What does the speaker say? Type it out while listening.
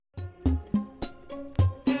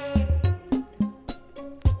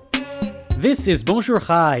This is Bonjour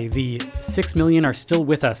Chai, the 6 million are still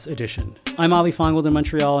with us edition. I'm Ali Feingold in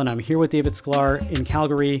Montreal, and I'm here with David Sklar in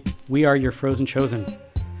Calgary. We are your Frozen Chosen.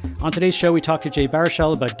 On today's show, we talk to Jay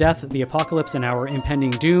Baruchel about death, the apocalypse, and our impending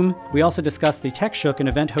doom. We also discuss the Tech Shook, an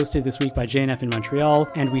event hosted this week by JNF in Montreal,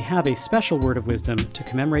 and we have a special word of wisdom to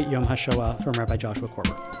commemorate Yom HaShoah from Rabbi Joshua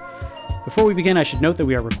Korber. Before we begin, I should note that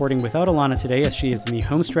we are recording without Alana today, as she is in the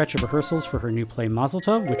home stretch of rehearsals for her new play Mazel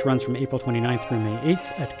Tov, which runs from April 29th through May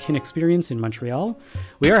 8th at Kin Experience in Montreal.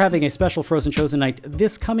 We are having a special Frozen Chosen night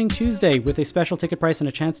this coming Tuesday with a special ticket price and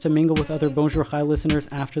a chance to mingle with other Bonjour Chai listeners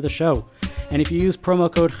after the show. And if you use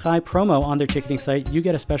promo code CHAI-PROMO on their ticketing site, you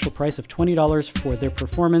get a special price of $20 for their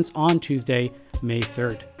performance on Tuesday, May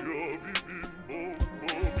 3rd.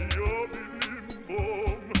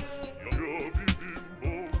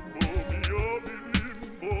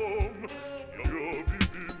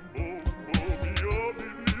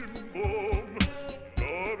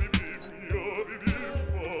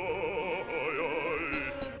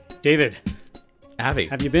 David. Avi.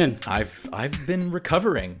 Have you been? I've been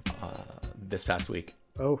recovering this past week.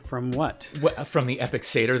 Oh, from what? From the epic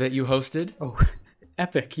Seder that you hosted. Oh,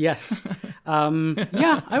 epic, yes.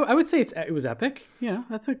 Yeah, I would say it was epic. Yeah,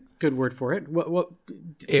 that's a good word for it.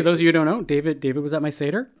 For those of you who don't know, David was at my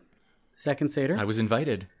Seder, second Seder. I was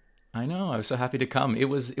invited. I know. I was so happy to come. It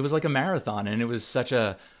was like a marathon, and it was such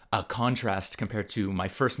a contrast compared to my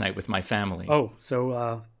first night with my family. Oh,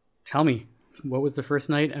 so tell me. What was the first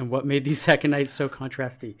night and what made the second night so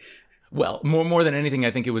contrasty? Well, more than anything,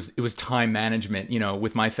 I think it was time management. You know,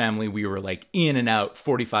 with my family, we were like in and out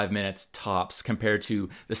 45 minutes tops compared to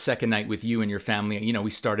the second night with you and your family. You know,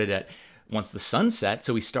 we started at once the sun set.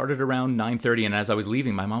 So we started around 9:30. And as I was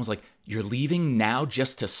leaving, my mom was like, "You're leaving now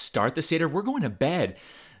just to start the Seder? We're going to bed."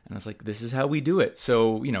 And I was like, this is how we do it.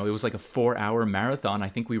 So, you know, it was like a 4-hour marathon. I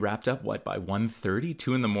think we wrapped up, by 1:30,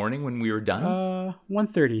 2 in the morning when we were done?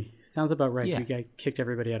 1:30. Sounds about right. Yeah. We kicked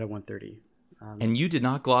everybody out at 1:30. And you did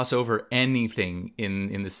not gloss over anything in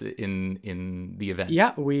the event.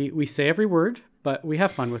 Yeah, we say every word, but we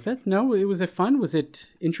have fun with it. No, was it fun? Was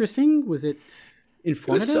it interesting? Was it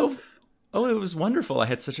informative? It was wonderful. I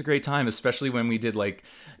had such a great time, especially when we did we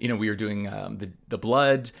were doing the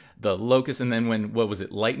blood, the locust, and then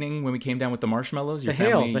lightning when we came down with the marshmallows? The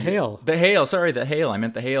hail. The hail. I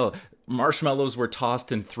meant the hail. Marshmallows were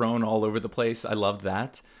tossed and thrown all over the place. I loved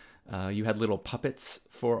that. You had little puppets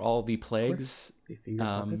for all the plagues. The finger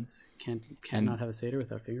puppets. Can't not have a Seder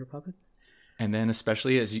without finger puppets. And then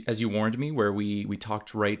especially as you warned me, where we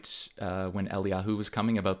talked right when Eliyahu was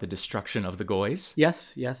coming about the destruction of the goys.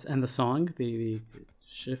 Yes, and the song, the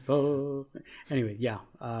Shifo. Anyway, yeah,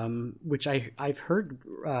 which I've heard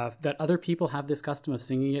that other people have this custom of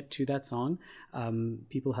singing it to that song.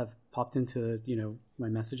 People have popped into my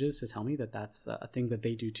messages to tell me that that's a thing that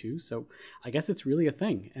they do too. So I guess it's really a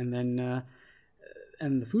thing. And then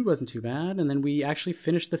and the food wasn't too bad. And then we actually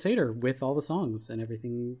finished the Seder with all the songs and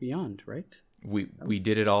everything beyond, right? We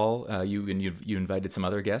did it all. You invited some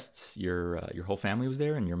other guests. Your whole family was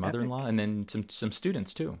there, and your mother-in-law, and then some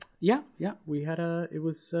students too. Yeah. We had it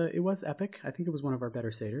was epic. I think it was one of our better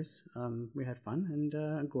Seders. We had fun, and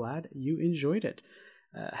I'm glad you enjoyed it.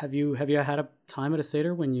 Have you had a time at a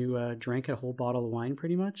Seder when you drank a whole bottle of wine,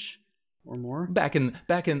 pretty much, or more? Back in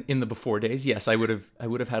the before days, yes, I would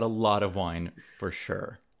have had a lot of wine for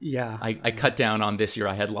sure. Yeah, I cut down on this year.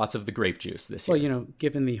 I had lots of the grape juice this year. Well,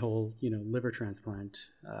 given the whole liver transplant,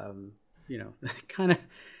 kind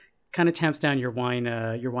of tamps down your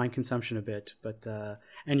wine consumption a bit, but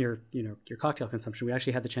and your cocktail consumption. We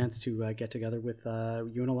actually had the chance to get together with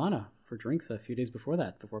you and Alana for drinks a few days before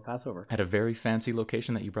Passover, at a very fancy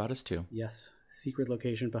location that you brought us to. Yes, secret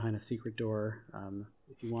location behind a secret door.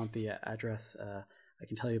 If you want the address, I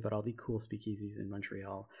can tell you about all the cool speakeasies in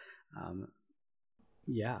Montreal.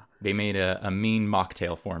 Yeah. They made a mean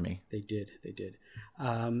mocktail for me. They did.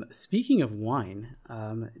 Speaking of wine,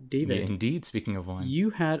 David. Yeah, indeed, speaking of wine. You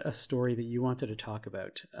had a story that you wanted to talk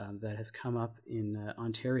about that has come up in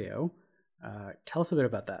Ontario. Tell us a bit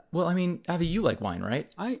about that. Well, I mean, Avi, you like wine,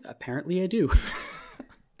 right? Apparently I do.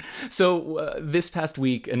 So this past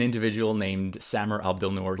week, an individual named Samer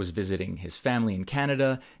Abdelnour was visiting his family in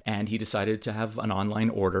Canada, and he decided to have an online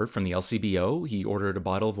order from the LCBO. He ordered a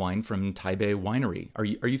bottle of wine from Taibei Winery.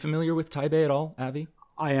 Are you familiar with Taibei at all, Avi?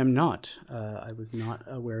 I am not. I was not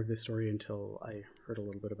aware of this story until I heard a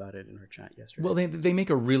little bit about it in our chat yesterday. Well, they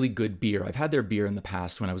make a really good beer. I've had their beer in the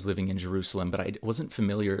past when I was living in Jerusalem, but I wasn't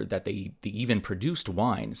familiar that they even produced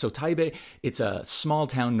wine. So Taibei, it's a small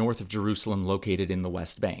town north of Jerusalem located in the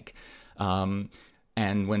West Bank.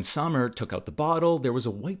 And when Samer took out the bottle, there was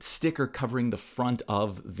a white sticker covering the front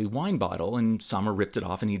of the wine bottle, and Samer ripped it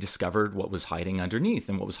off and he discovered what was hiding underneath.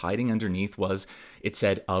 And what was hiding underneath was, it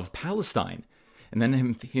said, "of Palestine." And then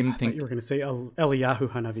him think you were going to say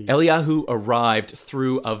Eliyahu Hanavi. Eliyahu arrived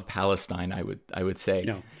through "of Palestine," I would say.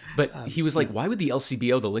 No. But he was like, why would the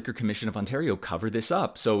LCBO, the Liquor Commission of Ontario, cover this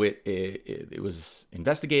up? So it was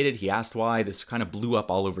investigated. He asked why. This kind of blew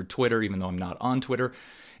up all over Twitter, even though I'm not on Twitter.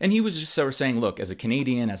 And he was just sort of saying, look, as a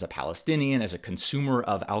Canadian, as a Palestinian, as a consumer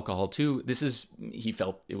of alcohol too, he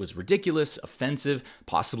felt it was ridiculous, offensive,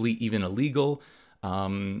 possibly even illegal.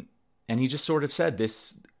 And he just sort of said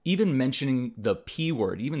this, even mentioning the P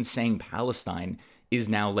word, even saying Palestine is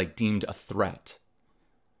now like deemed a threat.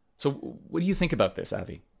 So what do you think about this,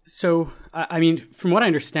 Avi? So, I mean, from what I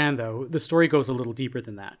understand, though, the story goes a little deeper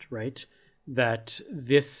than that, right? That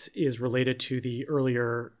this is related to the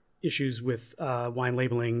earlier issues with wine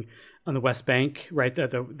labeling on the West Bank, right?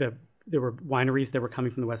 There were wineries that were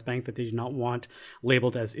coming from the West Bank that they did not want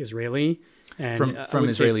labeled as Israeli. And from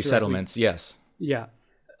Israeli settlements, yes. Yeah.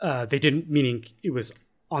 They didn't, meaning it was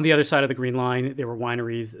on the other side of the Green Line. There were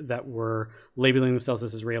wineries that were labeling themselves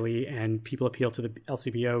as Israeli, and people appealed to the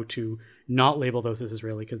LCBO to not label those as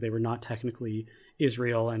Israeli because they were not technically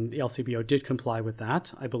Israel, and the LCBO did comply with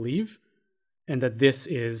that, I believe, and that this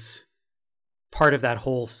is part of that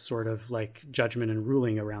whole sort of like judgment and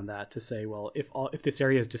ruling around that to say, well, if this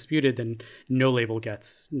area is disputed, then no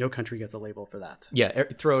country gets a label for that. Yeah,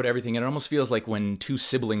 throw out everything. And it almost feels like when two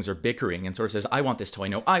siblings are bickering and sort of says, I want this toy.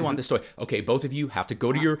 No, I want this toy. Okay, both of you have to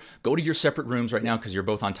go to your separate rooms right now because you're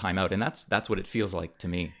both on timeout. And that's what it feels like to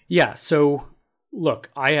me. Yeah, so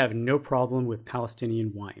look, I have no problem with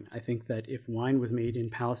Palestinian wine. I think that if wine was made in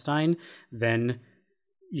Palestine, then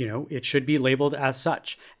it should be labeled as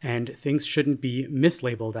such, and things shouldn't be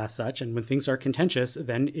mislabeled as such. And when things are contentious,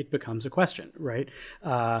 then it becomes a question, right?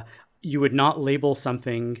 You would not label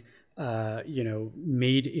something,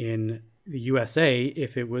 made in the USA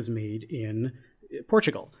if it was made in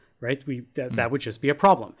Portugal, right? That would just be a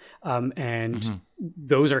problem.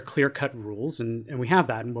 Those are clear-cut rules, and we have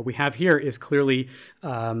that. And what we have here is clearly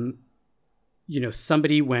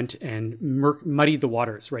somebody went and muddied the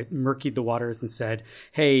waters, right? Murkied the waters and said,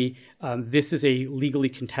 hey, this is a legally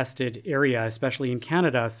contested area, especially in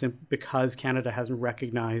Canada, because Canada hasn't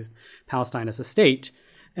recognized Palestine as a state.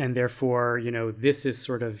 And therefore, this is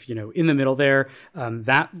sort of, in the middle there.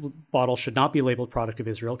 That bottle should not be labeled product of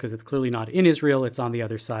Israel because it's clearly not in Israel. It's on the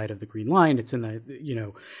other side of the Green Line. It's in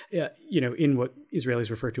in what Israelis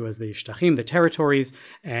refer to as the Shtachim, the territories.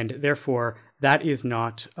 And therefore, that is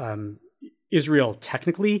not Israel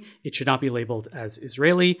technically. It should not be labeled as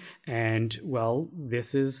Israeli. And, well,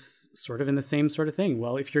 this is sort of in the same sort of thing.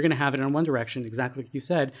 Well, if you're going to have it in one direction, exactly like you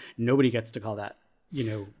said, nobody gets to call that,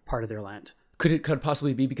 part of their land. Could it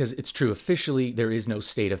possibly be, because it's true, officially there is no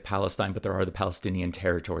state of Palestine, but there are the Palestinian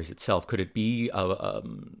territories itself. Could it be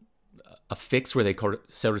a fix where they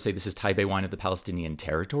sort of say this is Taibeh wine of the Palestinian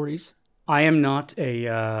territories? I am not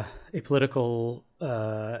a political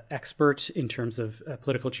expert in terms of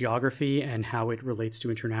political geography and how it relates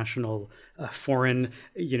to international foreign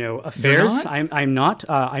affairs. I'm not.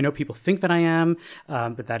 I know people think that I am,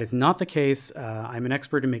 but that is not the case. I'm an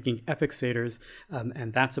expert in making epic seders,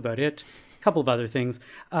 and that's about it. A couple of other things.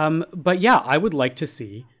 But yeah, I would like to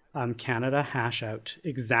see Canada hash out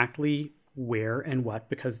exactly where and what,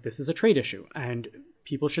 because this is a trade issue. And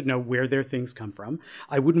people should know where their things come from.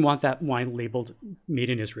 I wouldn't want that wine labeled made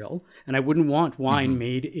in Israel, and I wouldn't want wine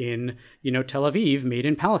made in, Tel Aviv, made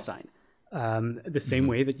in Palestine. The same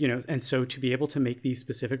way that, and so to be able to make these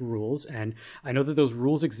specific rules, and I know that those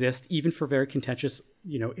rules exist even for very contentious,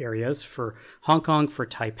 areas, for Hong Kong, for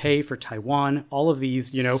Taipei, for Taiwan, all of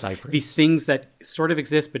these, Cyprus. These things that sort of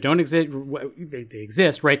exist but don't exist, they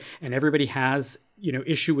exist, right? And everybody has,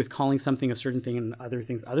 issue with calling something a certain thing and other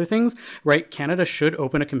things, right? Canada should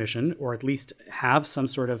open a commission, or at least have some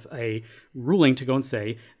sort of a ruling to go and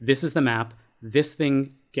say, this is the map, this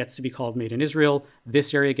thing gets to be called made in Israel,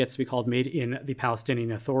 this area gets to be called made in the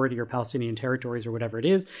Palestinian Authority or Palestinian territories or whatever it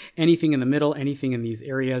is. Anything in the middle, anything in these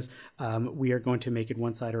areas, we are going to make it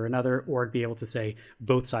one side or another, or be able to say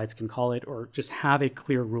both sides can call it, or just have a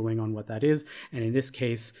clear ruling on what that is. And in this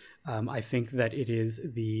case, I think that it is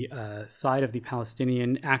the side of the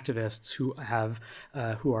Palestinian activists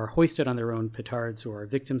who are hoisted on their own petards, who are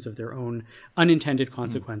victims of their own unintended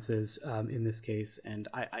consequences in this case. And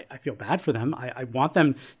I feel bad for them. I want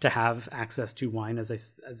them to have access to wine, as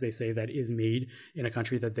they say, that is made in a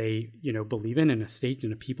country that they believe in a state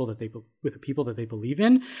and with a people that they believe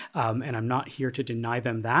in. And I'm not here to deny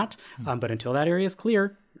them that. But until that area is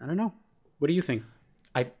clear, I don't know. What do you think?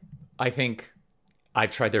 I think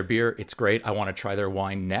I've tried their beer. It's great. I want to try their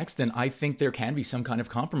wine next. And I think there can be some kind of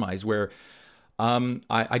compromise where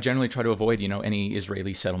I generally try to avoid, any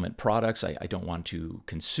Israeli settlement products. I don't want to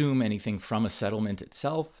consume anything from a settlement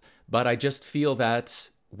itself. But I just feel that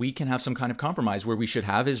we can have some kind of compromise where we should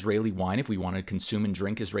have Israeli wine if we want to consume and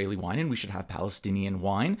drink Israeli wine, and we should have Palestinian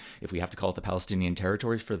wine if we have to call it the Palestinian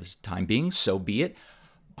territories for the time being. So be it.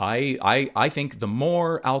 I think the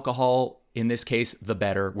more alcohol in this case, the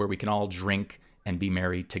better, where we can all drink and be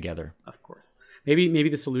merry together. Of course. Maybe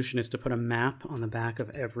the solution is to put a map on the back of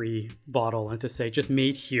every bottle and to say just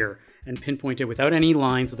made here and pinpoint it without any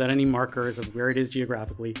lines, without any markers of where it is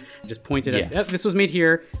geographically. Just point it at, this was made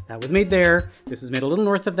here, that was made there, this was made a little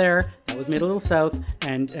north of there, that was made a little south,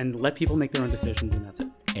 and let people make their own decisions, and that's it.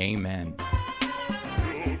 Amen.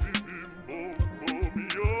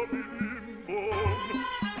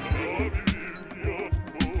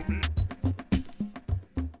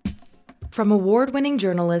 From award-winning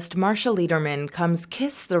journalist Marcia Lederman comes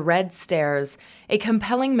Kiss the Red Stairs, a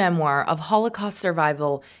compelling memoir of Holocaust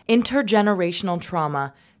survival, intergenerational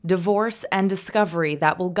trauma, divorce, and discovery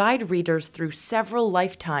that will guide readers through several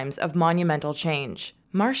lifetimes of monumental change.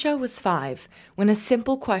 Marcia was 5 when a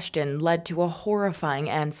simple question led to a horrifying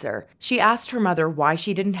answer. She asked her mother why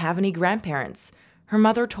she didn't have any grandparents. Her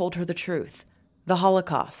mother told her the truth: the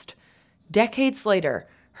Holocaust. Decades later,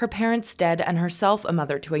 her parents dead and herself a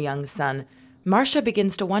mother to a young son, Marcia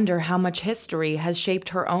begins to wonder how much history has shaped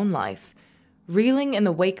her own life. Reeling in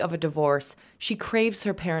the wake of a divorce, she craves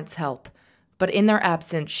her parents' help. But in their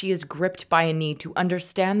absence, she is gripped by a need to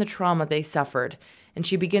understand the trauma they suffered, and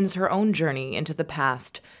she begins her own journey into the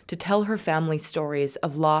past to tell her family stories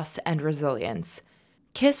of loss and resilience.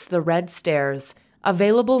 Kiss the Red Stairs,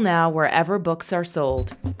 available now wherever books are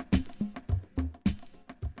sold.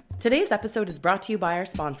 Today's episode is brought to you by our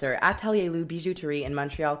sponsor, Atelier Lou Bijouterie in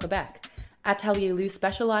Montreal, Quebec. Atelier Lou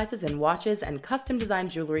specializes in watches and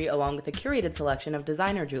custom-designed jewelry along with a curated selection of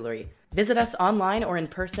designer jewelry. Visit us online or in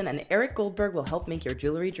person, and Eric Goldberg will help make your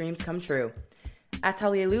jewelry dreams come true.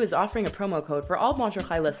 Atelier Lou is offering a promo code for all Bonjour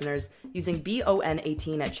Chai listeners using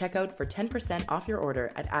BON18 at checkout for 10% off your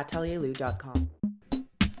order at atelierlou.com.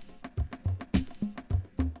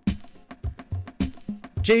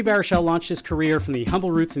 Jay Baruchel launched his career from the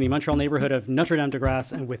humble roots in the Montreal neighborhood of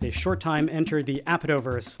Notre-Dame-de-Grâce, and with a short time entered the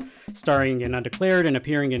Apatow-verse, starring in Undeclared and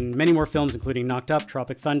appearing in many more films, including Knocked Up,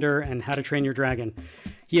 Tropic Thunder, and How to Train Your Dragon.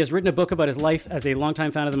 He has written a book about his life as a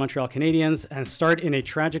longtime fan of the Montreal Canadiens and starred in a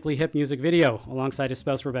tragically hip music video alongside his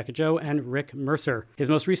spouse Rebecca Jo and Rick Mercer. His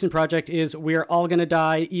most recent project is We're All Gonna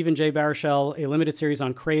Die, Even Jay Baruchel, a limited series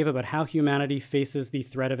on Crave about how humanity faces the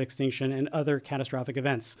threat of extinction and other catastrophic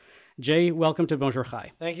events. Jay, welcome to Bonjour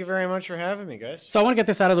Chai. Thank you very much for having me, guys. So I want to get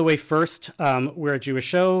this out of the way first. We're a Jewish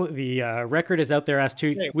show. The record is out there as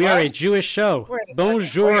to we are a Jewish show.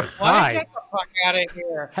 Bonjour Chai. Get the fuck out of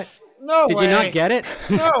here. No Did way. you not get it?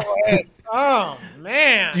 No way. Oh,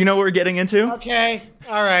 man. Do you know what we're getting into? Okay.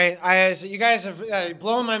 All right. So you guys have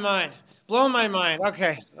blown my mind. Blown my mind.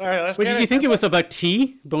 Okay. All right. Let's Wait, get did you think it was about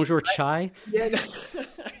tea? Bonjour Chai? Yeah.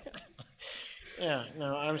 Yeah,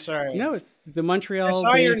 no, I'm sorry. No, it's the Montreal. I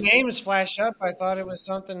saw your names flash up. I thought it was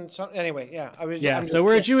something. Anyway, yeah, I was. Yeah, so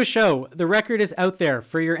we're a Jewish show. The record is out there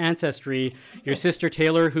for your ancestry. Your sister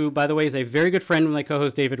Taylor, who, by the way, is a very good friend of my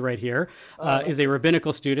co-host David right here, is a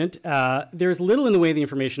rabbinical student. There's little in the way of the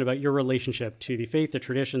information about your relationship to the faith, the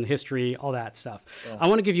tradition, the history, all that stuff. Yeah. I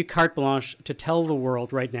want to give you carte blanche to tell the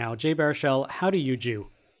world right now. Jay Baruchel, how do you Jew?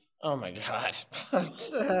 Oh my God.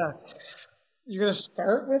 You're going to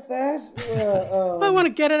start with that? I want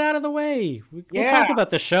to get it out of the way. We'll talk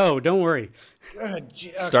about the show. Don't worry.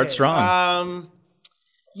 Okay. Start strong.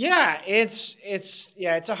 Yeah, it's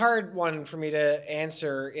a hard one for me to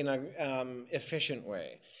answer in a efficient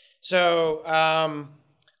way. So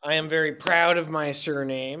I am very proud of my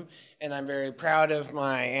surname, and I'm very proud of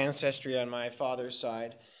my ancestry on my father's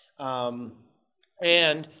side.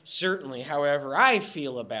 And certainly, however I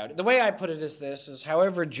feel about it, the way I put it is this, is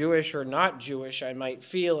however Jewish or not Jewish I might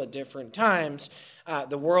feel at different times,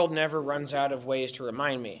 the world never runs out of ways to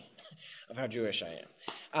remind me of how Jewish I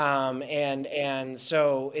am. And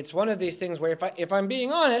so it's one of these things where if I'm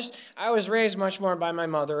being honest, I was raised much more by my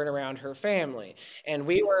mother and around her family. And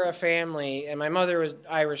we were a family, and my mother was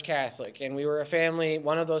Irish Catholic, and we were a family,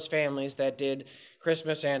 one of those families that did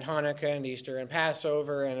Christmas and Hanukkah and Easter and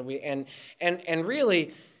Passover, and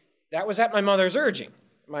really that was at my mother's urging.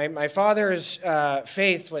 My father's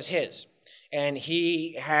faith was his, and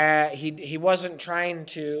he wasn't trying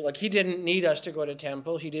to, like, he didn't need us to go to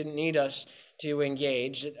temple. He didn't need us to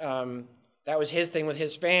engage. That was his thing with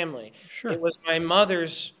his family. Sure. It was my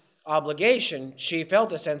mother's obligation. She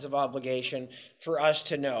felt a sense of obligation for us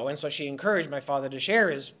to know. And so she encouraged my father to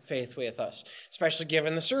share his faith with us, especially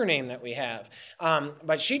given the surname that we have.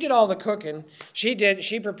 But she did all the cooking. She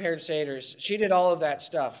prepared seders. She did all of that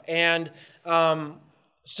stuff. And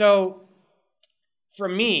so for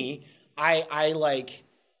me, I like,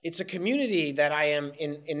 it's a community that I am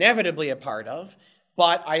inevitably a part of,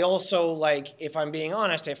 but I also, like, if I'm being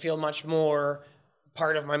honest, I feel much more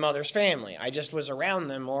part of my mother's family. I just was around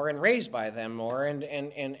them more and raised by them more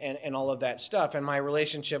and all of that stuff. And my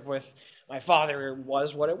relationship with my father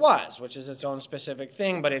was what it was, which is its own specific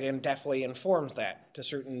thing, but it definitely informs that to a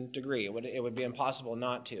certain degree. It would be impossible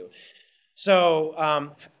not to.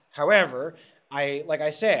 So, however, like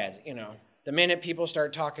I said, the minute people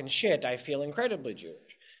start talking shit, I feel incredibly Jewish.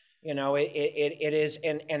 It is,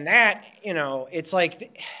 and that, it's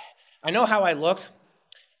like, I know how I look,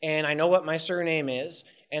 and I know what my surname is,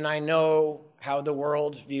 and I know how the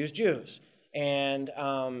world views Jews. And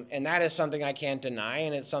that is something I can't deny,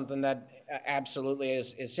 and it's something that absolutely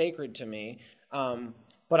is sacred to me.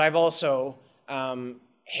 But I've also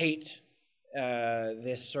hate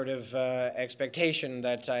this sort of expectation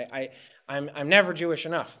that I'm never Jewish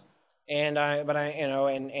enough. And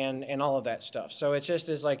and all of that stuff. So it just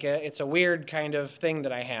is like it's a weird kind of thing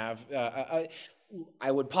that I have.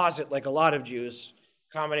 I would posit, like a lot of Jews,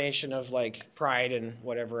 combination of like pride and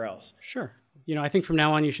whatever else. Sure. I think from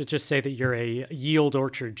now on you should just say that you're a yield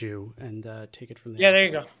orchard Jew and take it from there. Yeah, there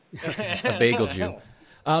you go. A bagel Jew.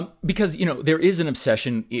 Because, there is an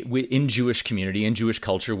obsession in Jewish community and Jewish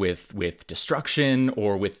culture with destruction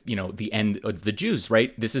or with, the end of the Jews,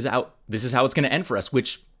 right? This is how it's going to end for us,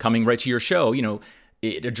 which, coming right to your show,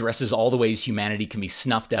 it addresses all the ways humanity can be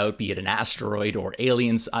snuffed out, be it an asteroid or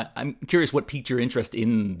aliens. I'm curious what piqued your interest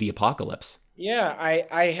in the apocalypse. Yeah,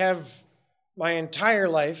 I have my entire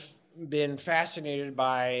life been fascinated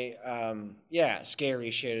by scary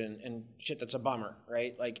shit and shit that's a bummer,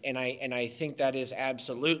 right? Like, and I think that is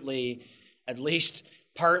absolutely, at least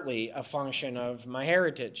partly, a function of my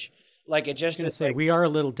heritage. Like, it just, I was going to say, we are a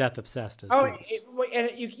little death obsessed as Jews. And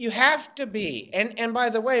you have to be. And by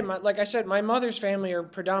the way, like I said, my mother's family are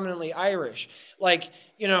predominantly Irish. Like,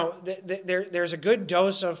 there's a good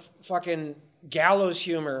dose of fucking gallows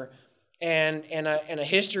humor and a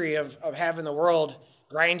history of having the world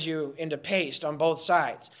grind you into paste on both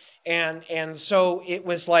sides. And so it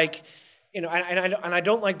was like, and I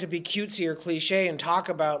don't like to be cutesy or cliche and talk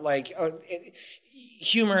about like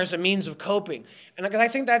humor as a means of coping. And because I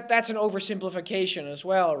think that's an oversimplification as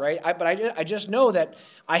well, right? But I just know that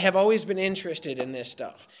I have always been interested in this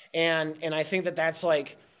stuff. And I think that's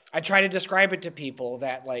like, I try to describe it to people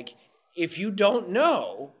that, like, if you don't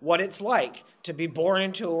know what it's like to be born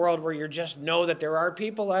into a world where you just know that there are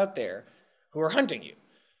people out there who are hunting you,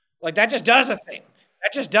 like, that just does a thing.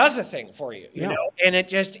 That just does a thing for you, you know? And it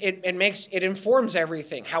just, it informs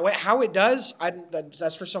everything. How it does,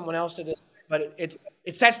 that's for someone else to do. But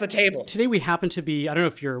it sets the table. Today we happen to be, I don't know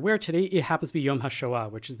if you're aware, today it happens to be Yom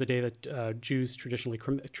HaShoah, which is the day that Jews traditionally,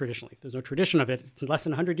 there's no tradition of it, it's less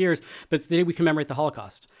than 100 years, but it's the day we commemorate the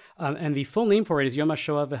Holocaust. And the full name for it is Yom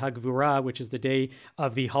HaShoah v'Hagvura, which is the day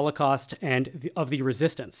of the Holocaust and of the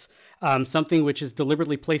resistance. Something which is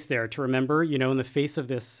deliberately placed there to remember, in the face of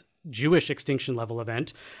this Jewish extinction level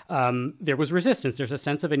event, there was resistance. There's a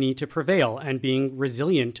sense of a need to prevail and being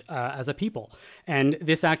resilient as a people. And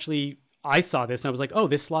this actually, I saw this and I was like, oh,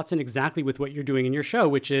 this slots in exactly with what you're doing in your show,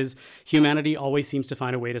 which is humanity always seems to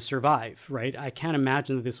find a way to survive, right? I can't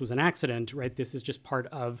imagine that this was an accident, right? This is just part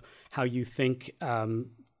of how you think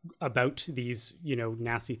about these,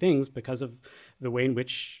 nasty things because of the way in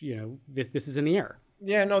which, this is in the air.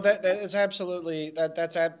 Yeah, no, that is absolutely,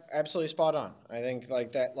 that's absolutely spot on. I think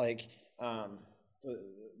like that, like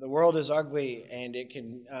the world is ugly and it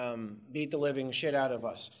can beat the living shit out of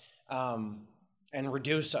us and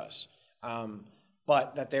reduce us.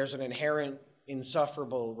 But that there's an inherent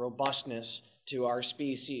insufferable robustness to our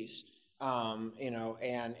species, and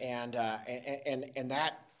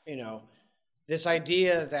that, this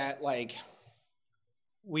idea that like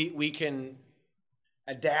we can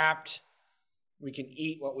adapt, we can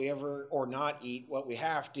eat what we ever, or not eat what we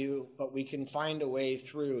have to, but we can find a way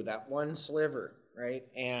through that one sliver, right?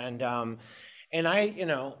 And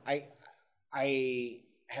I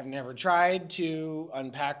have never tried to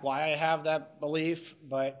unpack why I have that belief,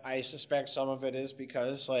 but I suspect some of it is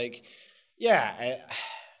because, like,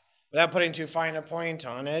 without putting too fine a point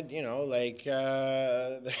on it,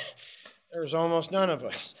 there's almost none of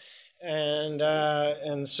us,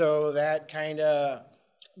 and so that kind of,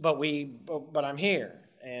 but I'm here,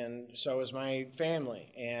 and so is my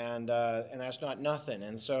family, and that's not nothing,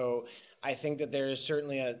 and so I think that there is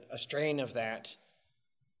certainly a strain of that,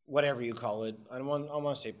 whatever you call it. I don't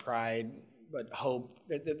want to say pride, but hope.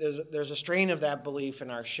 There's a strain of that belief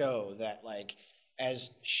in our show that, like,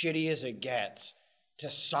 as shitty as it gets, to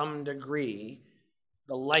some degree,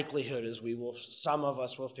 the likelihood is some of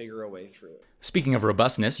us will figure a way through it. Speaking of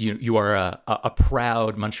robustness, you are a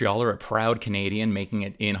proud Montrealer, a proud Canadian, making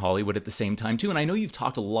it in Hollywood at the same time too. And I know you've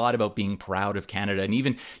talked a lot about being proud of Canada, and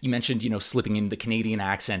even you mentioned, slipping in the Canadian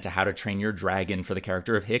accent to How to Train Your Dragon for the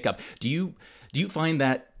character of Hiccup. Do you find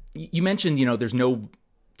that you mentioned there's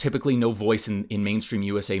typically no voice in mainstream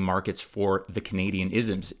USA markets for the Canadian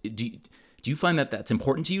isms? Do you find that that's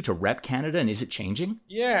important to you to rep Canada, and is it changing?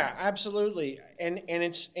 Yeah, absolutely. And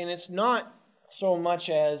it's not so much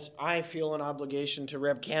as I feel an obligation to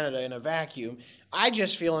rep Canada in a vacuum. I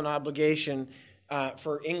just feel an obligation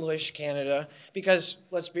for English Canada because,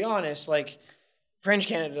 let's be honest, like, French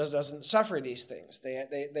Canada doesn't suffer these things. They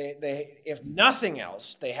if nothing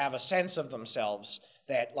else, they have a sense of themselves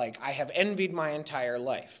that, like, I have envied my entire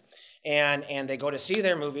life. And they go to see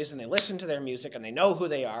their movies and they listen to their music and they know who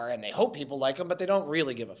they are and they hope people like them, but they don't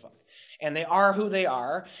really give a fuck. And they are who they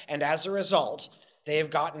are, and as a result, they've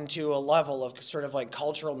gotten to a level of sort of like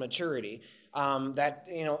cultural maturity that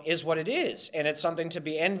is what it is, and it's something to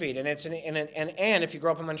be envied. And and if you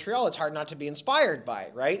grow up in Montreal, it's hard not to be inspired by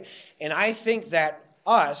it, right? And I think that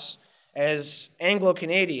us as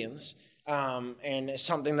Anglo-Canadians, and it's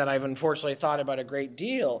something that I've unfortunately thought about a great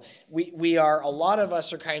deal. A lot of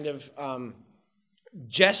us are kind of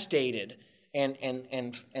gestated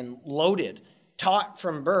and loaded, taught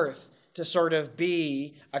from birth to sort of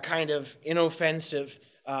be a kind of inoffensive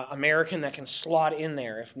American that can slot in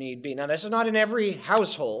there if need be. Now, this is not in every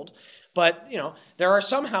household, but there are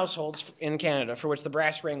some households in Canada for which the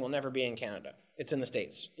brass ring will never be in Canada. It's in the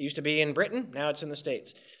States. It used to be in Britain. Now it's in the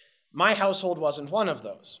States. My household wasn't one of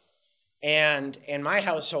those. And my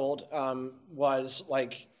household was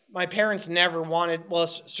like, my parents never wanted, well,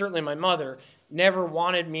 certainly my mother never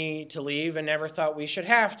wanted me to leave and never thought we should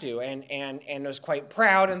have to, and was quite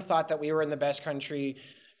proud and thought that we were in the best country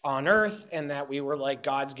on earth and that we were like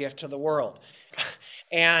God's gift to the world.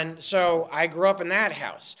 And so I grew up in that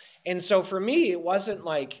house. And so for me, it wasn't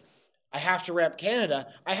like I have to rep Canada.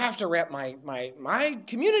 I have to rep my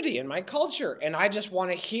community and my culture. And I just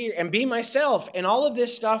want to hear and be myself. And all of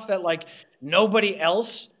this stuff that, like, nobody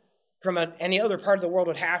else from any other part of the world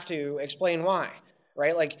would have to explain why,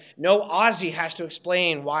 right? Like, no Aussie has to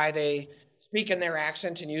explain why they speak in their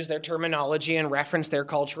accent and use their terminology and reference their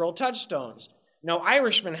cultural touchstones. No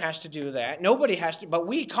Irishman has to do that. Nobody has to. But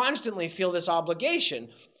we constantly feel this obligation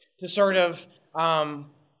to sort of...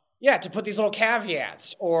 to put these little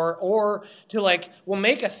caveats or to, like, we'll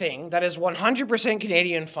make a thing that is 100%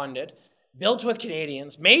 Canadian funded, built with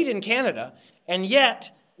Canadians, made in Canada, and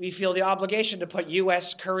yet we feel the obligation to put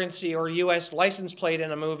U.S. currency or U.S. license plate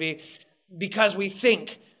in a movie because we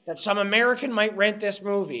think that some American might rent this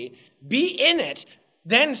movie, be in it,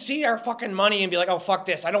 then see our fucking money and be like, oh, fuck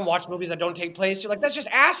this. I don't watch movies that don't take place. You're like, that's just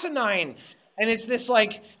asinine. And it's this,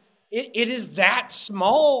 like, it is that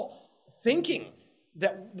small thinking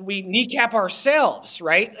that we kneecap ourselves,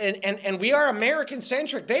 right? And we are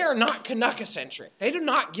American-centric. They are not Canucka-centric. They do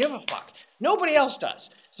not give a fuck. Nobody else does.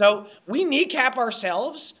 So we kneecap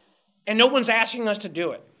ourselves, and no one's asking us to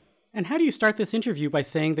do it. And how do you start this interview by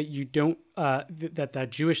saying that you don't, that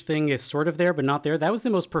Jewish thing is sort of there, but not there? That was the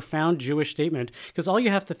most profound Jewish statement, because all you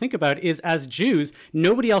have to think about is, as Jews,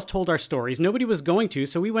 nobody else told our stories. Nobody was going to,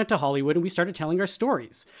 so we went to Hollywood and we started telling our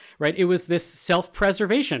stories, right? It was this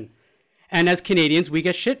self-preservation. And as Canadians, we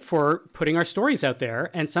get shit for putting our stories out there.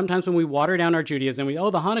 And sometimes when we water down our Judaism, the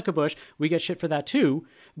Hanukkah bush, we get shit for that too.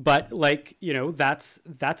 But, like, that's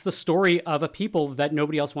the story of a people that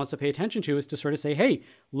nobody else wants to pay attention to, is to sort of say, hey,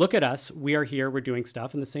 look at us. We are here. We're doing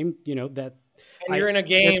stuff. And the same, that. And you're in a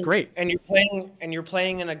game. That's great. And you're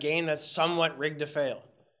playing in a game that's somewhat rigged to fail.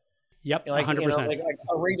 Yep, 100%. Like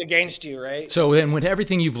rigged against you, right? So, and with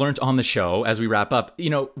everything you've learned on the show, as we wrap up,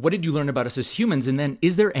 what did you learn about us as humans? And then,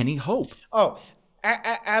 is there any hope? Oh,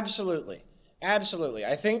 absolutely. Absolutely.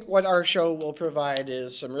 I think what our show will provide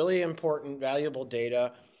is some really important, valuable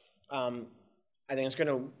data. I think it's going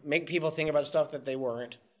to make people think about stuff that they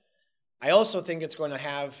weren't. I also think it's going to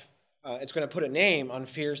have, it's going to put a name on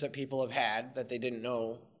fears that people have had that they didn't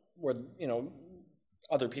know were,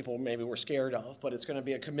 other people maybe were scared of, but it's going to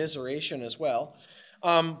be a commiseration as well.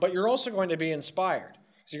 But you're also going to be inspired.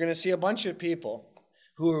 So you're going to see a bunch of people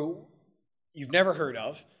who you've never heard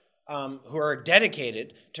of, who are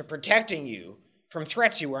dedicated to protecting you from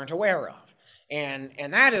threats you weren't aware of. And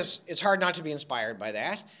that is, it's hard not to be inspired by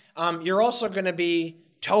that. You're also going to be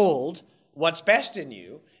told what's best in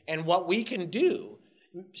you and what we can do,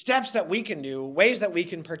 steps that we can do, ways that we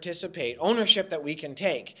can participate, ownership that we can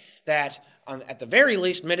take that at the very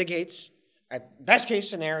least mitigates, at best case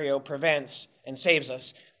scenario, prevents and saves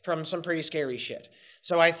us from some pretty scary shit.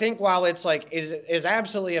 So I think while it's like, it is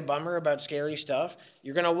absolutely a bummer about scary stuff,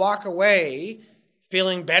 you're going to walk away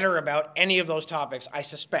feeling better about any of those topics, I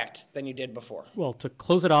suspect, than you did before. Well, to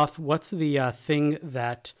close it off, what's the thing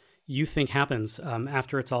that you think happens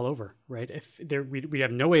after it's all over, right? If we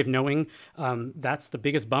have no way of knowing, that's the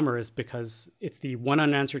biggest bummer, is because it's the one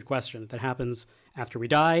unanswered question that happens after we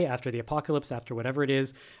die, after the apocalypse, after whatever it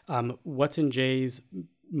is. What's in Jay's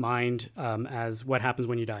mind as what happens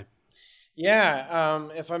when you die? Yeah,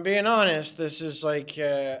 if I'm being honest, this is like,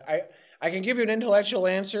 I can give you an intellectual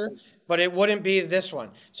answer, but it wouldn't be this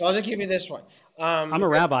one. So I'll just give you this one. I'm a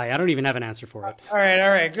rabbi. I don't even have an answer for it. All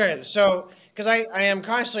right, good. So, because I am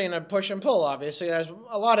constantly in a push and pull, obviously, as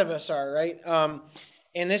a lot of us are, right?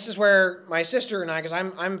 And this is where my sister and I, because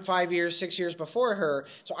I'm 6 years before her,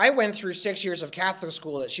 so I went through 6 years of Catholic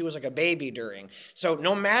school that she was like a baby during. So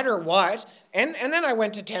no matter what, and then I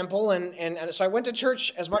went to temple, and so I went to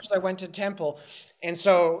church as much as I went to temple, and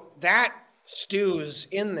so that stews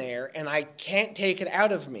in there, and I can't take it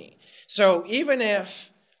out of me. So even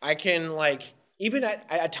if I can, like, even at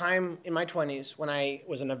a time in my 20s when I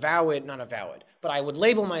was not avowed, but I would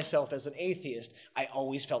label myself as an atheist, I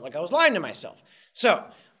always felt like I was lying to myself. So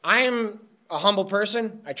I am a humble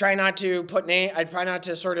person. I try not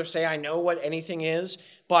to sort of say I know what anything is,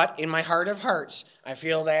 but in my heart of hearts, I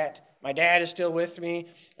feel that my dad is still with me.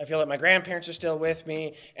 I feel that my grandparents are still with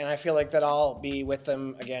me, and I feel like that I'll be with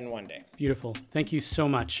them again one day. Beautiful. Thank you so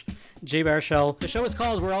much, Jay Baruchel. The show is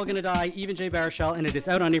called We're All Gonna Die, Even Jay Baruchel, and it is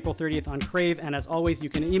out on April 30th on Crave. And as always, you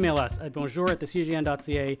can email us at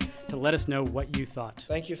bonjour@thecgn.ca to let us know what you thought.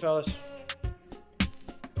 Thank you, fellas.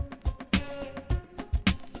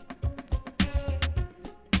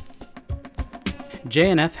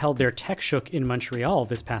 JNF held their Tech Shook in Montreal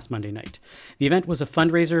this past Monday night. The event was a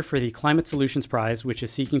fundraiser for the Climate Solutions Prize, which is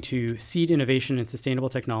seeking to seed innovation in sustainable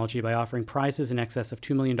technology by offering prizes in excess of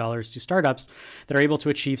 $2 million to startups that are able to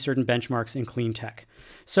achieve certain benchmarks in clean tech.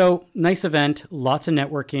 So, nice event, lots of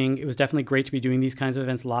networking. It was definitely great to be doing these kinds of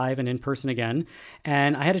events live and in person again.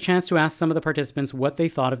 And I had a chance to ask some of the participants what they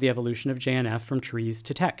thought of the evolution of JNF from trees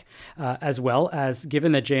to tech, as well as,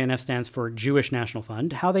 given that JNF stands for Jewish National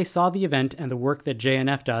Fund, how they saw the event and the work that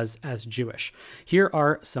JNF does as Jewish. Here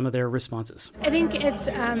are some of their responses. I think it's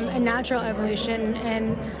a natural evolution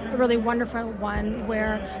and a really wonderful one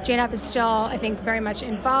where JNF is still, I think, very much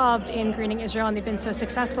involved in greening Israel, and they've been so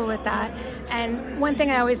successful with that. And one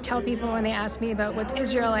thing I always tell people when they ask me about what's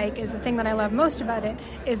Israel like is the thing that I love most about it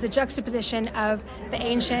is the juxtaposition of the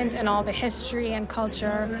ancient and all the history and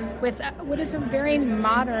culture with what is a very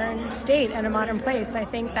modern state and a modern place. I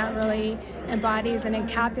think that really embodies and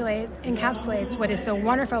encapsulates what is so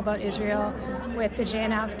wonderful about Israel, with the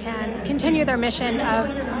JNF can continue their mission of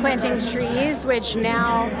planting trees, which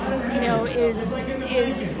now, is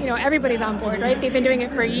everybody's on board, right? They've been doing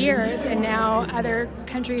it for years, and now other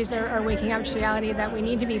countries are waking up to the reality that we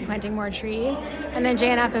need to be planting more trees. And then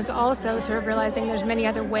JNF is also sort of realizing there's many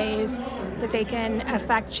other ways that they can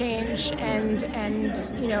affect change and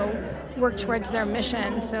work towards their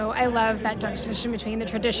mission. So I love that juxtaposition between the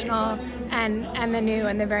traditional and the new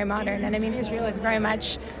and the very modern. And I mean, Israel is very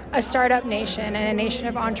much a startup nation and a nation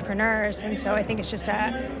of entrepreneurs. And so I think it's just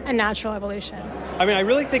a natural evolution. I mean, I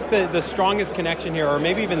really think the strongest connection here, or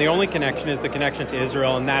maybe even the only connection, is the connection to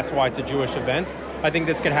Israel, and that's why it's a Jewish event. I think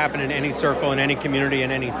this could happen in any circle, in any community,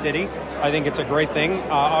 in any city. I think it's a great thing.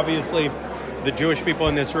 Obviously, the Jewish people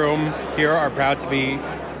in this room here are proud to be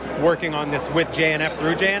working on this with JNF,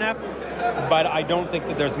 through JNF, but I don't think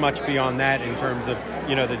that there's much beyond that in terms of,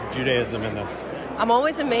 the Judaism in this. I'm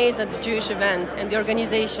always amazed at the Jewish events and the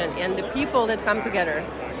organization and the people that come together.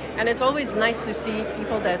 And it's always nice to see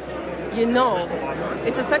people that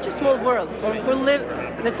it's such a small world who live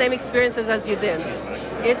the same experiences as you did.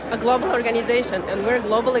 It's a global organization and we're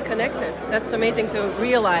globally connected. That's amazing to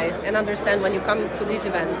realize and understand when you come to these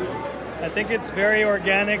events. I think it's very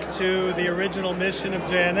organic to the original mission of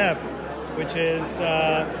JNF, which is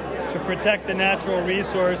to protect the natural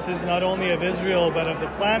resources not only of Israel but of the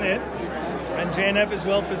planet. And JNF is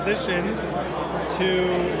well positioned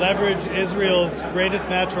to leverage Israel's greatest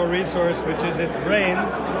natural resource, which is its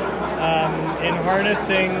brains, in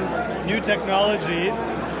harnessing new technologies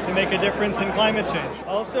to make a difference in climate change.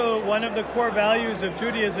 Also, one of the core values of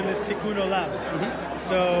Judaism is tikkun olam. Mm-hmm.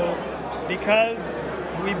 So because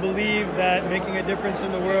we believe that making a difference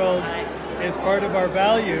in the world is part of our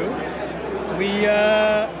value, we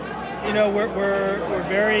we're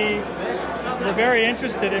very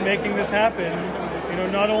interested in making this happen.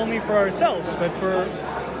 Not only for ourselves, but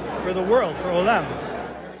for the world, for Olam.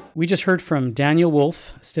 We just heard from Daniel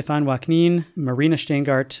Wolf, Stefan Waknin, Marina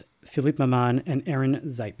Steingart, Philippe Maman, and Aaron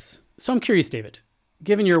Zipes. So I'm curious, David,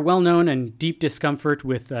 given your well-known and deep discomfort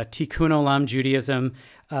with Tikkun Olam Judaism,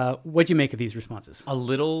 what do you make of these responses? A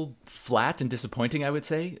little flat and disappointing, I would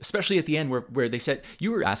say, especially at the end where they said,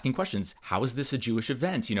 you were asking questions. How is this a Jewish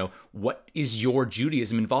event? What is your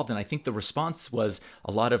Judaism involved in? I think the response was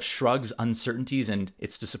a lot of shrugs, uncertainties, and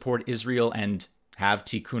it's to support Israel and have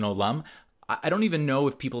Tikkun Olam. I don't even know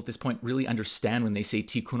if people at this point really understand when they say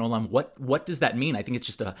Tikkun Olam. What does that mean? I think it's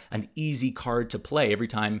just an easy card to play every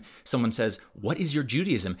time someone says, what is your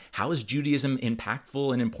Judaism? How is Judaism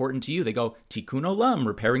impactful and important to you? They go, Tikkun Olam,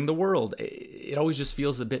 repairing the world. It always just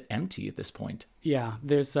feels a bit empty at this point. Yeah,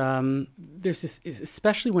 there's this,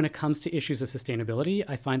 especially when it comes to issues of sustainability,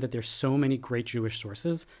 I find that there's so many great Jewish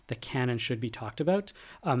sources that can and should be talked about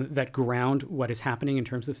that ground what is happening in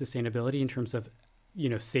terms of sustainability, in terms of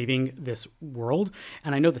saving this world.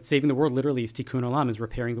 And I know that saving the world literally is Tikkun Olam, is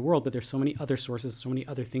repairing the world, but there's so many other sources, so many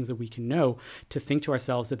other things that we can know to think to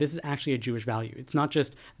ourselves that this is actually a Jewish value. It's not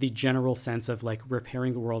just the general sense of like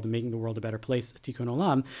repairing the world and making the world a better place, Tikkun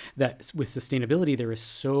Olam, that with sustainability, there is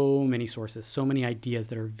so many sources, so many ideas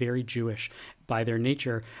that are very Jewish by their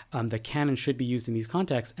nature that can and should be used in these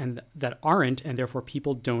contexts and that aren't, and therefore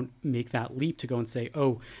people don't make that leap to go and say,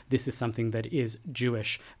 oh, this is something that is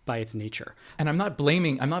Jewish by its nature. And I'm not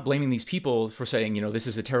blaming these people for saying, this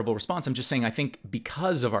is a terrible response. I'm just saying, I think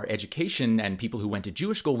because of our education and people who went to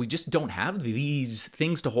Jewish school, we just don't have these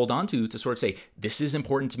things to hold on to sort of say, this is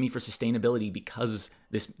important to me for sustainability because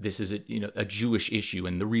this is a Jewish issue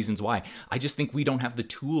and the reasons why. I just think we don't have the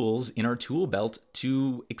tools in our tool belt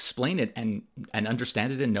to explain it and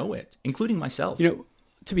understand it and know it, including myself.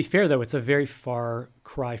 To be fair, though, it's a very far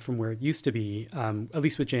cry from where it used to be, at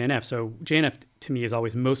least with JNF. So JNF, to me, is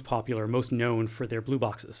always most popular, most known for their blue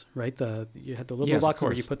boxes, right? You had the little blue box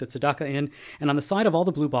where you put the tzedakah in. And on the side of all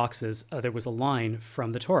the blue boxes, there was a line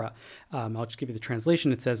from the Torah. I'll just give you the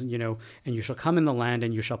translation. It says, and you shall come in the land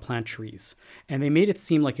and you shall plant trees. And they made it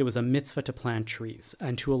seem like it was a mitzvah to plant trees.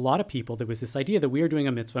 And to a lot of people, there was this idea that we are doing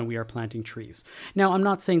a mitzvah and we are planting trees. Now, I'm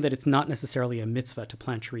not saying that it's not necessarily a mitzvah to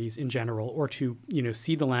plant trees in general or to,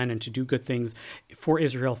 seed the land and to do good things for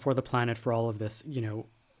Israel, for the planet, for all of this,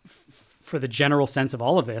 for the general sense of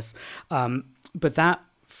all of this. But that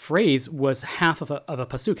phrase was half of a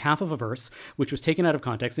pasuk, half of a verse, which was taken out of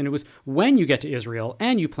context. And it was when you get to Israel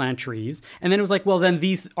and you plant trees. And then it was like, well, then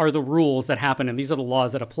these are the rules that happen and these are the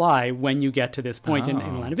laws that apply when you get to this point in the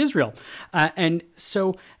land of Israel. And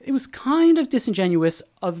so it was kind of disingenuous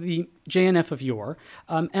of the JNF of yore.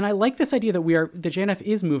 And I like this idea that the JNF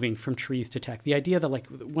is moving from trees to tech. The idea that like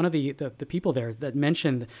one of the people there that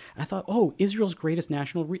mentioned, I thought, Israel's greatest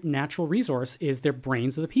natural resource is their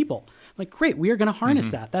brains of the people. Like, great, we are going to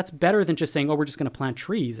harness that. That's better than just saying, we're just going to plant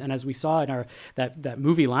trees. And as we saw in our that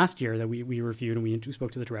movie last year that we reviewed and we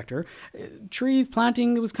spoke to the director, trees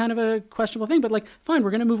planting, it was kind of a questionable thing, but like, fine,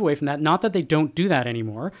 we're going to move away from that. Not that they don't do that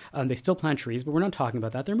anymore. They still plant trees, but we're not talking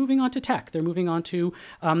about that. They're moving on to tech. They're moving on to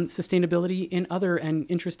sustainability in other and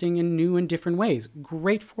interesting and new and different ways.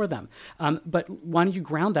 Great for them. But why don't you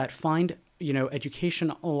ground that? Find,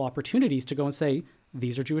 educational opportunities to go and say,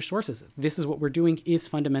 these are Jewish sources. This is what we're doing is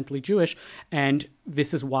fundamentally Jewish. And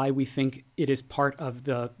this is why we think it is part of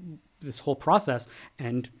this whole process,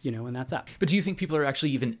 and that's that. But do you think people are actually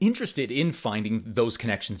even interested in finding those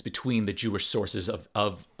connections between the Jewish sources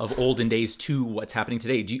of olden days to what's happening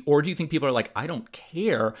today? Do you think people are like, I don't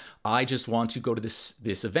care, I just want to go to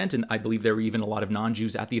this event? And I believe there were even a lot of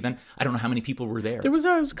non-Jews at the event. I don't know how many people were there. There was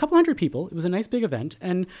a couple hundred people. It was a nice big event,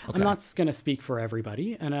 and I'm not going to speak for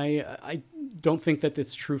everybody, and I don't think that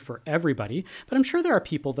it's true for everybody, but I'm sure there are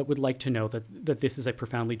people that would like to know that this is a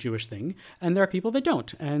profoundly Jewish thing, and there are people that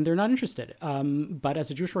don't, and they're not interested. But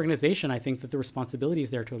as a Jewish organization, I think that the responsibility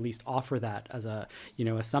is there to at least offer that as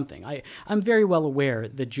as something. I'm very well aware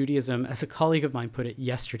that Judaism, as a colleague of mine put it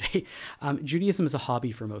yesterday, Judaism is a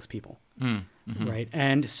hobby for most people. Right.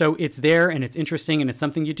 And so it's there and it's interesting and it's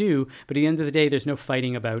something you do. But at the end of the day, there's no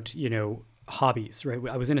fighting about, hobbies, right?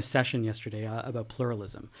 I was in a session yesterday about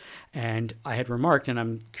pluralism, and I had remarked, and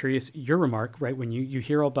I'm curious your remark, right? When you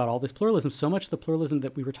hear about all this pluralism, so much of the pluralism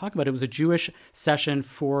that we were talking about, it was a Jewish session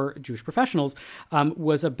for Jewish professionals,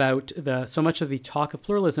 was about so much of the talk of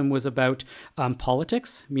pluralism was about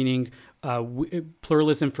politics, meaning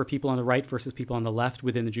pluralism for people on the right versus people on the left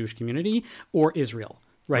within the Jewish community, or Israel.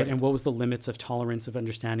 Right. And what was the limits of tolerance, of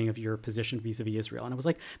understanding of your position vis-a-vis Israel? And I was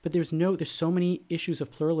like, but there's so many issues of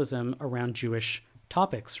pluralism around Jewish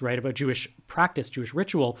topics, right? About Jewish practice, Jewish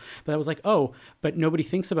ritual. But I was like, oh, but nobody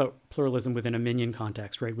thinks about pluralism within a minyan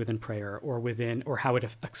context, right? Within prayer or how it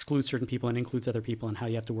excludes certain people and includes other people and how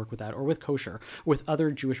you have to work with that, or with kosher, or with other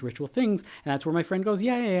Jewish ritual things. And that's where my friend goes,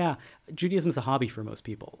 yeah. Judaism is a hobby for most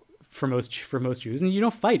people, for most Jews. And you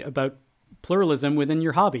don't fight about pluralism within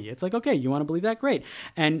your hobby. It's like, okay, you want to believe that? Great.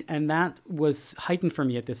 And that was heightened for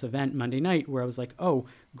me at this event Monday night, where I was like, oh,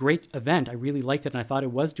 great event. I really liked it. And I thought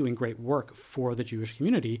it was doing great work for the Jewish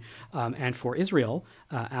community and for Israel.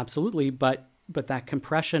 Absolutely. But that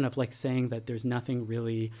compression of like saying that there's nothing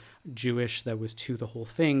really Jewish that was to the whole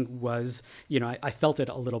thing was, I felt it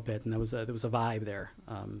a little bit. And there was a vibe there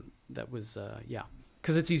that was, yeah.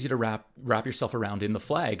 Because it's easy to wrap yourself around in the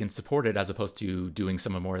flag and support it, as opposed to doing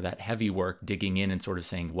some more of that heavy work, digging in and sort of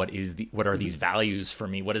saying, what are these values for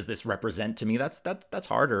me? What does this represent to me? That's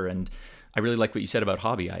harder. And I really like what you said about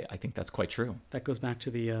hobby. I think that's quite true. That goes back to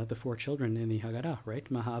the 4 children in the Haggadah, right?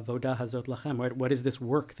 Maha avoda hazot lachem. What is this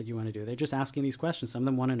work that you want to do? They're just asking these questions. Some of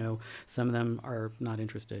them want to know. Some of them are not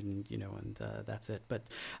interested, and that's it. But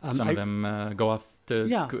some of them go off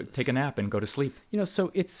to take a nap and go to sleep. So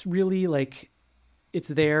it's really like, it's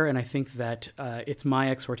there, and I think that it's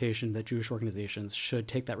my exhortation that Jewish organizations should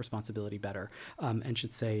take that responsibility better and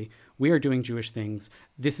should say, we are doing Jewish things.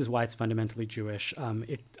 This is why it's fundamentally Jewish.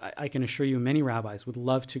 I can assure you many rabbis would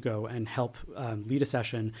love to go and help lead a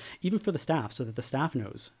session, even for the staff, so that the staff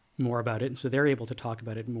knows more about it, and so they're able to talk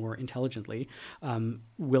about it more intelligently.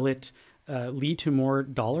 Will it lead to more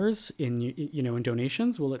dollars in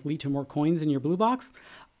donations? Will it lead to more coins in your blue box?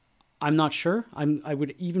 I'm not sure. I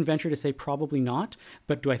would even venture to say probably not.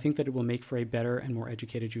 But do I think that it will make for a better and more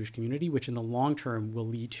educated Jewish community, which in the long term will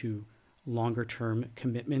lead to longer term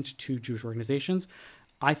commitment to Jewish organizations?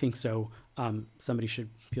 I think so. Somebody should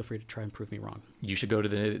feel free to try and prove me wrong. You should go to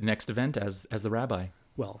the next event as the rabbi.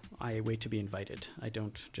 Well, I wait to be invited. I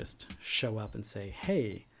don't just show up and say,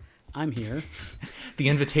 hey, I'm here. The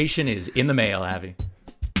invitation is in the mail, Avi.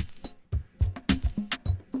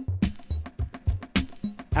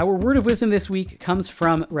 Our word of wisdom this week comes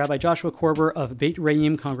from Rabbi Joshua Korber of Beit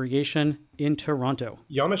Re'im Congregation in Toronto.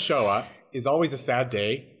 Yom HaShoah is always a sad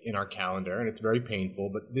day in our calendar, and it's very painful,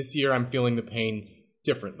 but this year I'm feeling the pain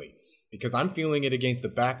differently, because I'm feeling it against the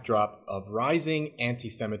backdrop of rising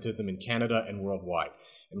anti-Semitism in Canada and worldwide.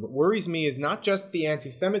 And what worries me is not just the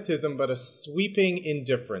anti-Semitism, but a sweeping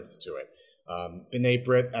indifference to it. B'nai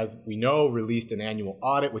B'rith, as we know, released an annual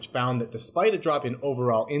audit which found that despite a drop in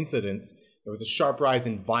overall incidents, there was a sharp rise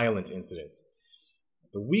in violent incidents.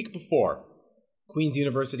 The week before, Queen's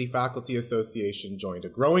University Faculty Association joined a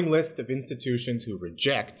growing list of institutions who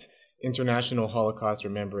reject International Holocaust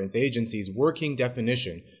Remembrance Agency's working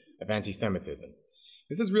definition of anti-Semitism.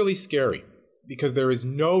 This is really scary, because there is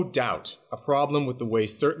no doubt a problem with the way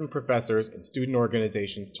certain professors and student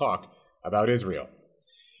organizations talk about Israel.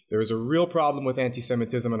 There is a real problem with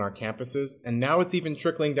anti-Semitism on our campuses, and now it's even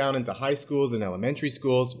trickling down into high schools and elementary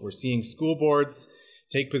schools. We're seeing school boards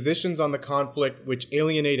take positions on the conflict which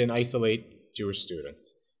alienate and isolate Jewish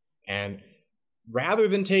students. And rather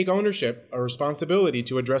than take ownership or responsibility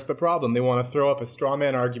to address the problem, they want to throw up a straw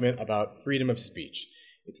man argument about freedom of speech.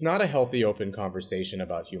 It's not a healthy, open conversation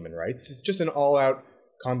about human rights. It's just an all-out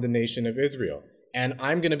condemnation of Israel. And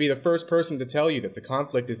I'm going to be the first person to tell you that the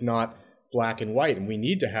conflict is not black and white, and we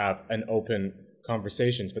need to have an open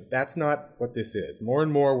conversations, but that's not what this is. More and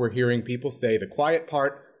more we're hearing people say the quiet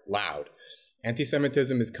part loud.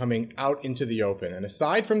 Anti-Semitism is coming out into the open, and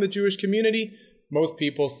aside from the Jewish community, most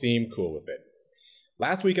people seem cool with it.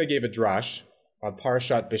 Last week I gave a drash on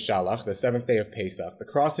Parashat Bishalach, the 7th day of Pesach, the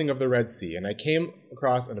crossing of the Red Sea, and I came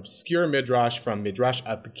across an obscure midrash from Midrash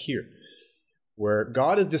Abkir, where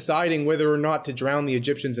God is deciding whether or not to drown the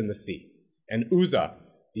Egyptians in the sea. And Uzzah,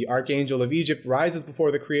 the archangel of Egypt, rises before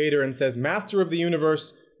the Creator and says, Master of the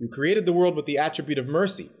universe, you created the world with the attribute of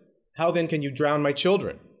mercy. How then can you drown my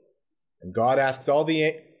children? And God asks all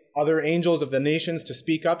the other angels of the nations to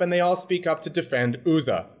speak up, and they all speak up to defend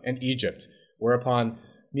Uzzah and Egypt. Whereupon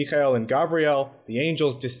Michael and Gabriel, the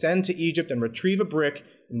angels, descend to Egypt and retrieve a brick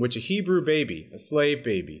in which a Hebrew baby, a slave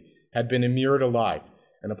baby, had been immured alive.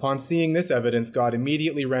 And upon seeing this evidence, God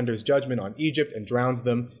immediately renders judgment on Egypt and drowns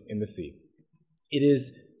them in the sea. It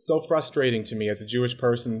is so frustrating to me as a Jewish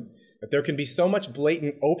person that there can be so much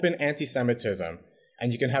blatant, open anti-Semitism,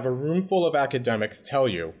 and you can have a room full of academics tell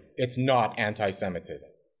you it's not anti-Semitism.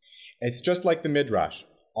 It's just like the Midrash.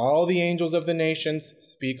 All the angels of the nations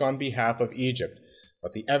speak on behalf of Egypt,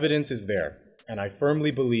 but the evidence is there, and I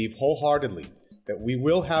firmly believe wholeheartedly that we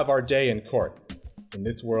will have our day in court, in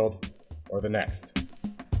this world or the next.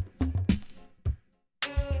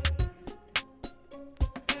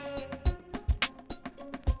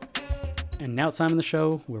 And now it's time on the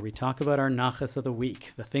show where we talk about our nachas of the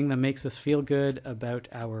week, the thing that makes us feel good about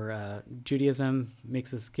our Judaism,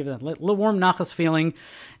 makes us give it that little warm nachas feeling.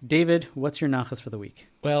 David, what's your nachas for the week?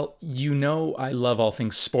 Well, you know I love all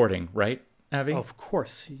things sporting, right, Avi? Oh, of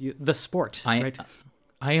course, the sport, right?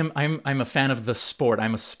 I'm a fan of the sport.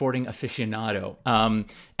 I'm a sporting aficionado.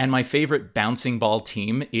 And my favorite bouncing ball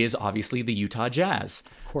team is obviously the Utah Jazz.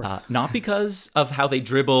 Of course. Not because of how they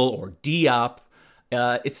dribble or D-up.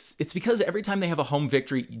 It's because every time they have a home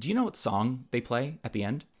victory, do you know what song they play at the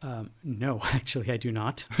end? No, actually, I do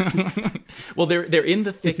not. Well, they're in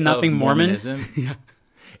the thick of Mormonism. Yeah.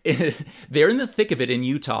 They're in the thick of it in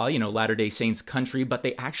Utah, Latter-day Saints country, but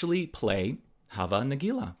they actually play Hava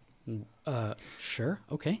Nagila. Sure.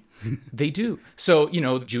 Okay. They do. So,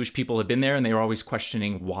 Jewish people have been there and they were always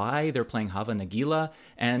questioning why they're playing Hava Nagila.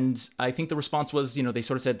 And I think the response was, they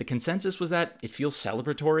sort of said the consensus was that it feels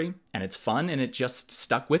celebratory and it's fun and it just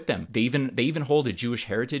stuck with them. They even hold a Jewish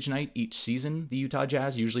Heritage Night each season, the Utah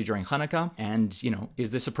Jazz, usually during Hanukkah. And,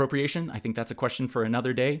 is this appropriation? I think that's a question for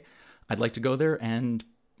another day. I'd like to go there and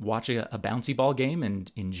watch a bouncy ball game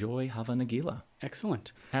and enjoy Hava Nagila.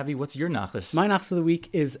 Excellent. Avi, what's your nachas? My nachas of the week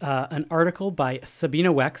is an article by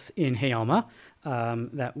Sabina Wex in Hey Alma,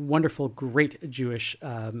 that wonderful, great Jewish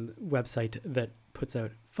website that puts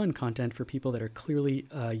out fun content for people that are clearly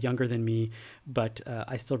younger than me, but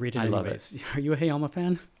I still read it anyways. Love it. Are you a Hey Alma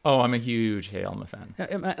fan? Oh, I'm a huge Hey Alma fan.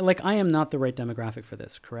 I am not the right demographic for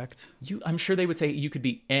this, correct? I'm sure they would say you could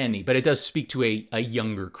be any, but it does speak to a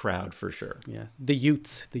younger crowd for sure. Yeah, the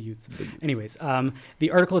Utes. Anyways,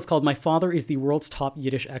 the article is called "My Father is the World's Top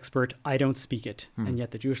Yiddish Expert. I don't speak it, and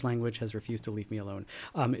yet the Jewish language has refused to leave me alone."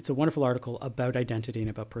 It's a wonderful article about identity and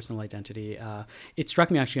about personal identity. It struck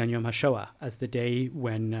me actually on Yom HaShoah as the day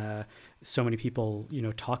when so many people,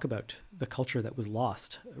 talk about the culture that was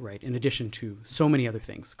lost, right? In addition to so many other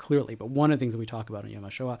things, clearly. But one of the things that we talk about in Yom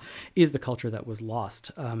HaShoah is the culture that was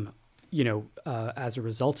lost, as a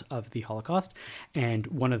result of the Holocaust. And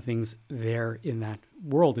one of the things there in that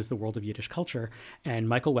world is the world of Yiddish culture. And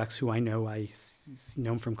Michael Wex, who I know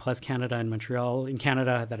him from CLES Canada in Montreal in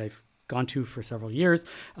Canada, that I've gone to for several years,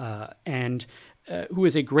 and who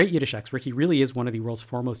is a great Yiddish expert. He really is one of the world's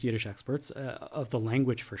foremost Yiddish experts of the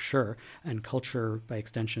language for sure, and culture by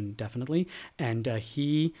extension, definitely. And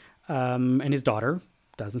he and his daughter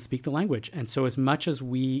doesn't speak the language. And so as much as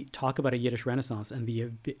we talk about a Yiddish Renaissance and the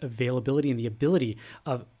availability and the ability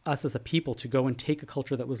of us as a people to go and take a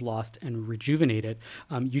culture that was lost and rejuvenate it,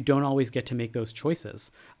 you don't always get to make those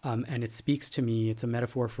choices. And it speaks to me, it's a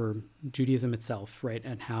metaphor for Judaism itself, right?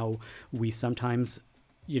 And how we sometimes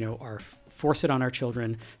are force it on our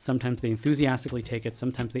children. Sometimes they enthusiastically take it.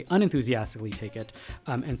 Sometimes they unenthusiastically take it.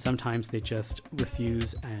 And sometimes they just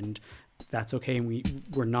refuse, and that's okay. And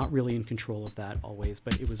we're not really in control of that always,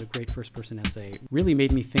 but it was a great first person essay. Really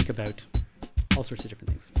made me think about all sorts of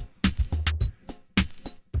different things.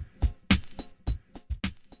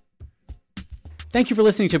 Thank you for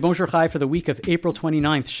listening to Bonjour Chai for the week of April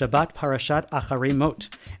 29th, Shabbat Parashat Acharei Mot.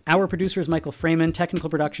 Our producer is Michael Freeman. Technical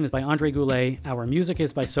production is by Andre Goulet. Our music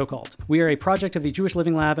is by SoCalled. We are a project of the Jewish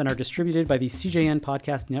Living Lab and are distributed by the CJN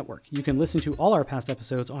Podcast Network. You can listen to all our past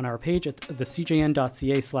episodes on our page at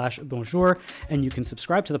thecjn.ca/bonjour, and you can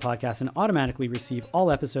subscribe to the podcast and automatically receive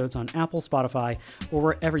all episodes on Apple, Spotify, or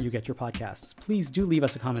wherever you get your podcasts. Please do leave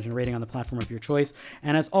us a comment and rating on the platform of your choice.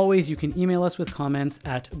 And as always, you can email us with comments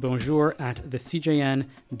at bonjour@thecjn.ca.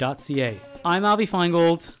 I'm Avi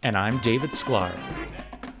Feingold. And I'm David Sklar.